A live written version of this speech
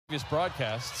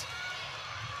Broadcasts.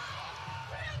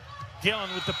 Gillen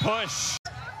with the push.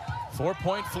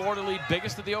 4-point Florida lead,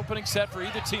 biggest of the opening set for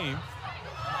either team.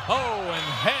 Oh, and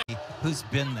head. Who's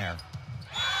been there?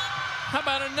 How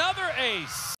about another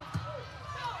ace?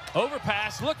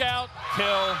 Overpass, look out,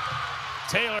 kill.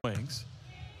 Taylor wings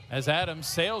as Adams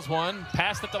sails one,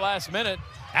 passed at the last minute,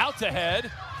 out to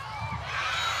head.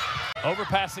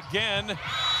 Overpass again,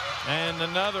 and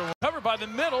another one. Covered by the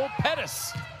middle,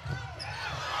 Pettis.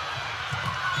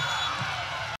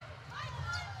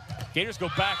 Gators go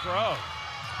back row.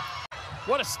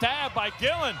 What a stab by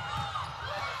Gillen.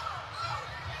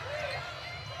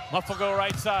 Muff will go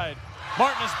right side.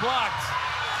 Martin is blocked.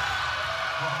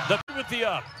 With the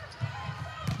up.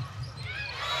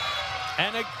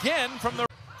 And again from the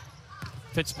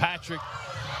Fitzpatrick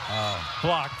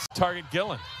blocked. Target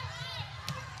Gillen.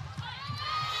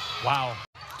 Wow.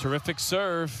 Terrific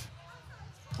serve.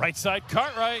 Right side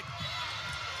Cartwright.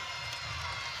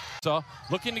 So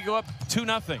looking to go up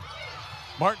 2-0.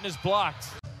 Martin is blocked.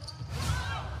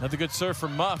 Another good serve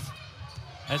from Muff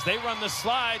as they run the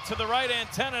slide to the right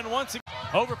antenna, and once again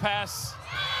overpass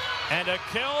and a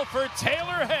kill for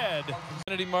Taylor Head.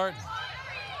 Kennedy Martin.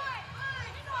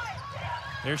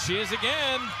 There she is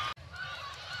again.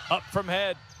 Up from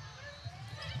Head.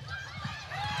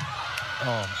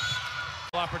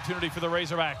 Opportunity for the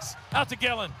Razorbacks. Out to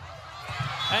Gillen.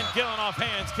 And Gillen off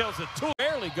hands kills it.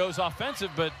 Barely goes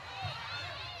offensive, but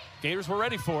Gators were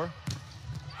ready for.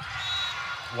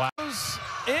 Wow.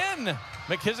 In.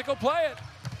 McKissick will play it.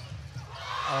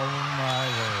 Oh my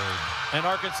word. And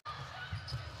Arkansas.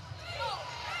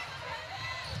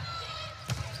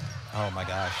 Oh my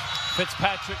gosh.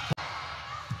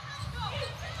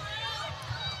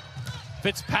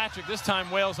 Fitzpatrick this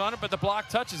time wails on it, but the block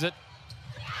touches it.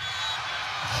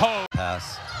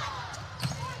 Pass.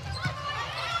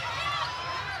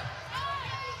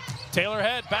 Taylor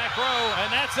Head, back row,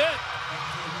 and that's it.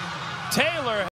 Taylor